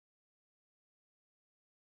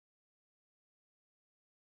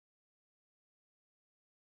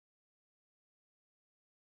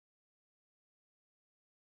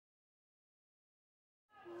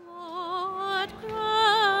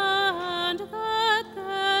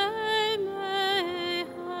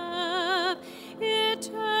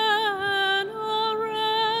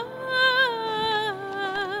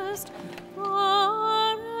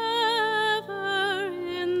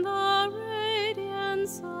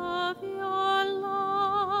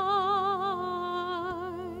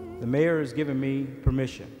The mayor has given me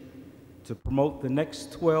permission to promote the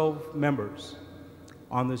next 12 members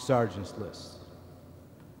on the sergeant's list.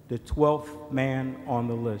 The 12th man on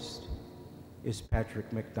the list is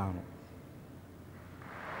Patrick McDonald.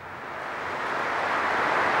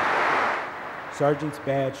 Sergeant's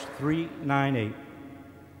badge 398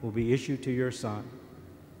 will be issued to your son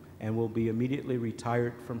and will be immediately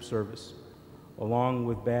retired from service, along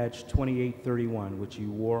with badge 2831, which he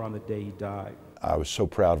wore on the day he died. I was so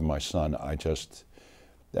proud of my son.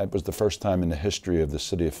 That was the first time in the history of the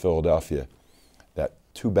city of Philadelphia that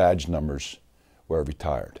 2 badge numbers were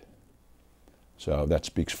retired. So that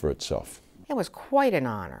speaks for itself. It was quite an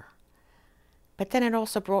honor. But then it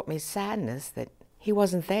also brought me sadness that he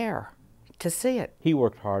wasn't there to see it. He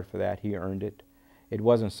worked hard for that. He earned it. It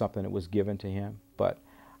wasn't something that was given to him, but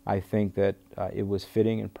I think that it was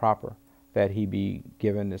fitting and proper that he be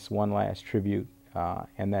given this one last tribute,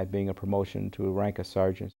 and that being a promotion to rank of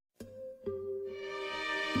sergeant.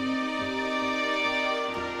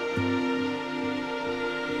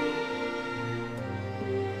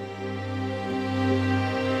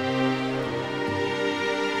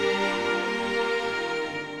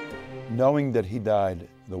 Knowing that he died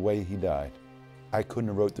the way he died, I couldn't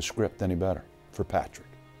have wrote the script any better for Patrick.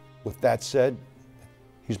 With that said,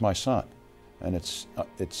 he's my son, and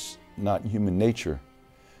it's not human nature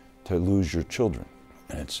to lose your children,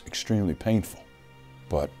 and it's extremely painful.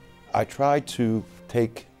 But I try to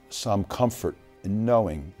take some comfort in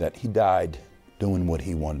knowing that he died doing what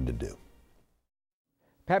he wanted to do.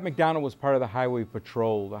 Pat McDonald was part of the Highway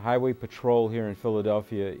Patrol. The Highway Patrol here in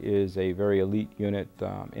Philadelphia is a very elite unit,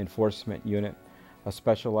 enforcement unit, a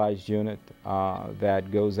specialized unit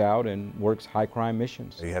that goes out and works high crime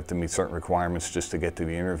missions. You have to meet certain requirements just to get to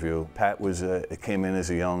the interview. Pat came in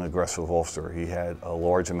as a young, aggressive officer. He had a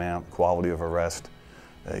large quality of arrest.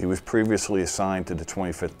 He was previously assigned to the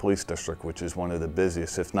 25th Police District, which is one of the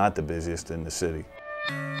busiest, if not the busiest, in the city.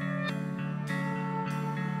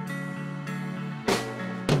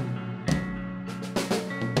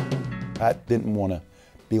 Pat didn't want to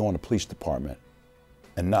be on the police department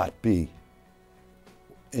and not be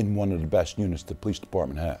in one of the best units the police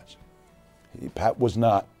department has. Pat was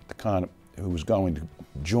not the kind who was going to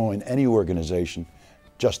join any organization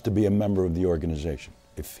just to be a member of the organization.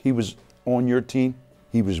 If he was on your team,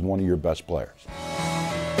 he was one of your best players.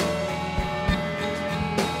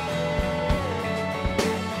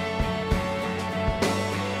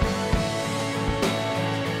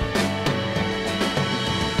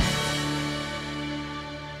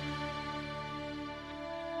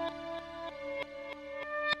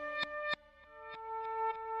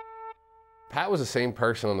 Pat was the same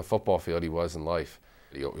person on the football field he was in life.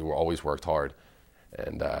 He always worked hard,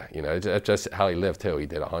 and you know, it's just how he lived too. He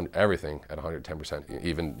did everything at 110%.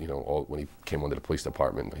 Even when he came into the police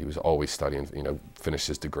department, he was always studying. Finished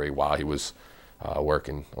his degree while he was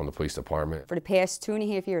working on the police department. For the past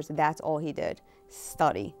 2.5 years, that's all he did: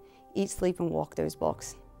 study, eat, sleep, and walk those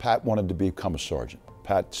books. Pat wanted to become a sergeant.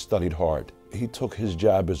 Pat studied hard. He took his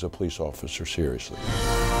job as a police officer seriously.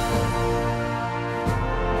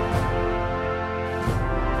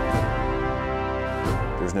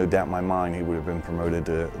 There's no doubt in my mind he would have been promoted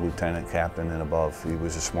to lieutenant, captain, and above. He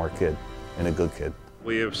was a smart kid and a good kid.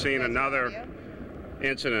 We have seen another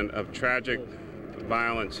incident of tragic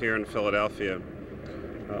violence here in Philadelphia.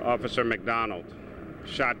 Officer McDonald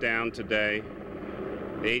shot down today,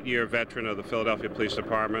 8-year veteran of the Philadelphia Police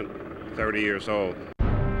Department, 30 years old.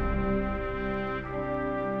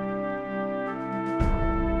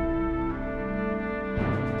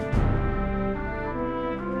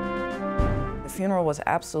 The funeral was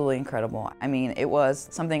absolutely incredible. I mean, it was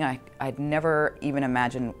something I'd never even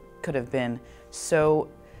imagined could have been so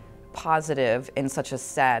positive in such a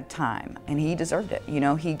sad time, and he deserved it.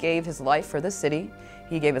 He gave his life for the city.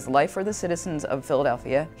 He gave his life for the citizens of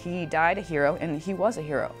Philadelphia. He died a hero, and he was a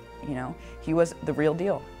hero. He was the real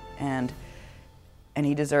deal, and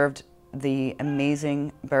he deserved the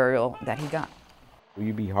amazing burial that he got.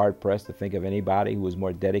 You'd be hard-pressed to think of anybody who was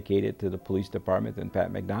more dedicated to the police department than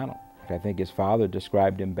Pat McDonald. I think his father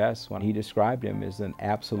described him best when he described him as an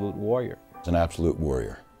absolute warrior. An absolute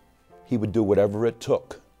warrior. He would do whatever it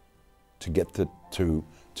took to get to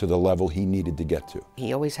the level he needed to get to.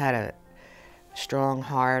 He always had a strong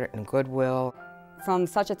heart and goodwill. From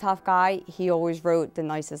such a tough guy, he always wrote the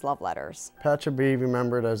nicest love letters. Pat should be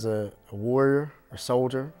remembered as a warrior, a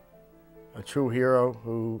soldier, a true hero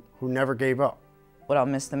who never gave up. What I'll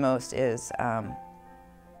miss the most is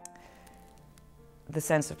the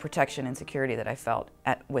sense of protection and security that I felt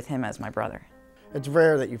with him as my brother. It's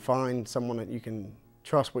rare that you find someone that you can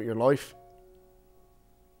trust with your life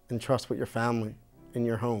and trust with your family in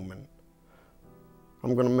your home, and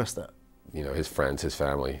I'm going to miss that. You know, his friends, his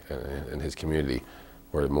family, and his community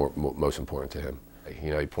were most important to him.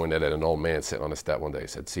 You know, he pointed at an old man sitting on the step one day. He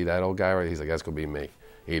said, "See that old guy right?" He's like, "That's going to be me.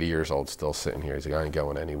 80 years old, still sitting here." He's like, "I ain't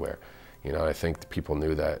going anywhere." You know, I think people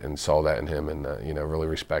knew that and saw that in him, and you know, really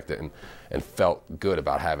respect it and felt good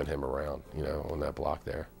about having him around, you know, on that block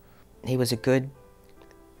there. He was a good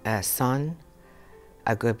son,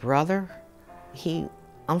 a good brother. He,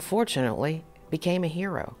 unfortunately, became a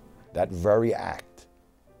hero. That very act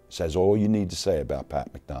says all you need to say about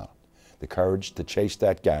Pat McDonald. The courage to chase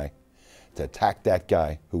that guy, to attack that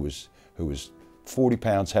guy who was 40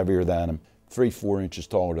 pounds heavier than him, 3-4 inches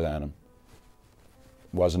taller than him,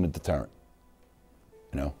 wasn't a deterrent.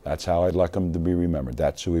 You know, that's how I'd like him to be remembered.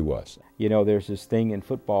 That's who he was. You know, there's this thing in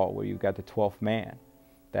football where you've got the 12th man,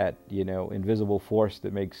 that, you know, invisible force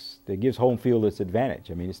that gives home field its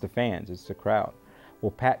advantage. I mean, it's the fans, it's the crowd.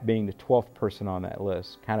 Well, Pat being the 12th person on that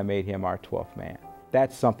list kind of made him our 12th man.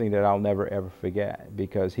 That's something that I'll never ever forget,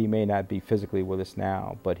 because he may not be physically with us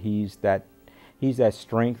now, but he's that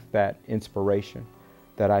strength, that inspiration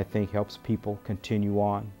that I think helps people continue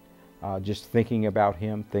on. Just thinking about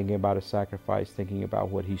him, thinking about his sacrifice, thinking about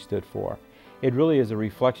what he stood for. It really is a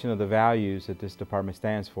reflection of the values that this department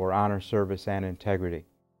stands for: honor, service, and integrity.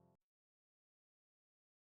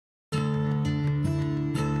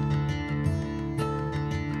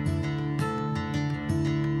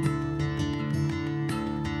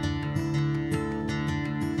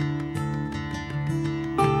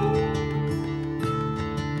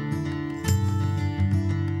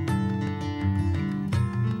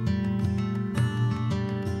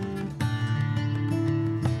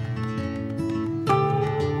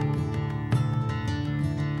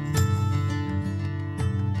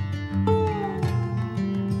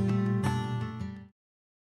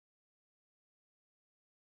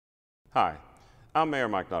 Hi, I'm Mayor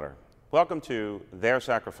Mike Nutter. Welcome to Their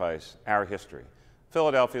Sacrifice, Our History,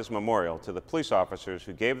 Philadelphia's memorial to the police officers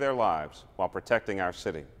who gave their lives while protecting our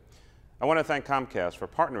city. I want to thank Comcast for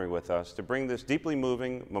partnering with us to bring this deeply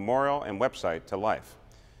moving memorial and website to life.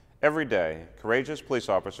 Every day, courageous police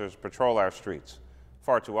officers patrol our streets.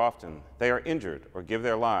 Far too often, they are injured or give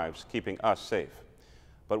their lives keeping us safe.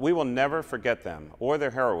 But we will never forget them or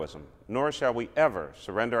their heroism, nor shall we ever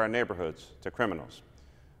surrender our neighborhoods to criminals.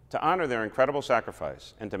 To honor their incredible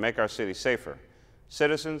sacrifice and to make our city safer,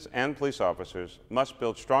 citizens and police officers must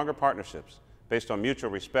build stronger partnerships based on mutual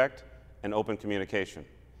respect and open communication.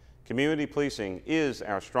 Community policing is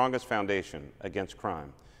our strongest foundation against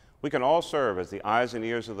crime. We can all serve as the eyes and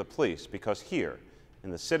ears of the police, because here, in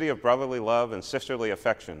the city of brotherly love and sisterly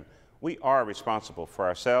affection, we are responsible for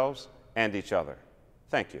ourselves and each other.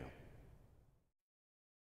 Thank you.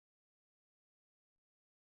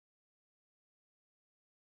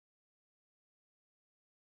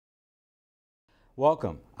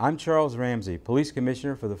 Welcome. I'm Charles Ramsey, Police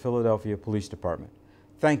Commissioner for the Philadelphia Police Department.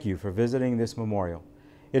 Thank you for visiting this memorial.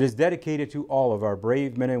 It is dedicated to all of our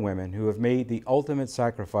brave men and women who have made the ultimate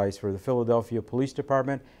sacrifice for the Philadelphia Police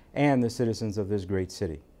Department and the citizens of this great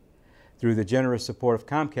city. Through the generous support of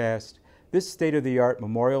Comcast, this state-of-the-art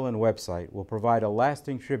memorial and website will provide a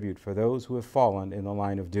lasting tribute for those who have fallen in the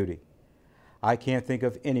line of duty. I can't think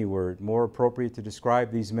of any word more appropriate to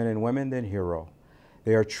describe these men and women than hero.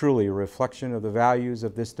 They are truly a reflection of the values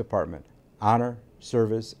of this department: honor,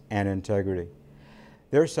 service, and integrity.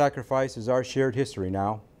 Their sacrifice is our shared history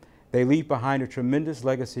now. They leave behind a tremendous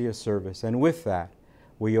legacy of service, and with that,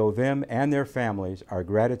 we owe them and their families our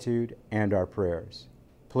gratitude and our prayers.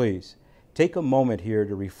 Please, take a moment here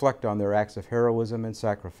to reflect on their acts of heroism and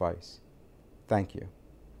sacrifice. Thank you.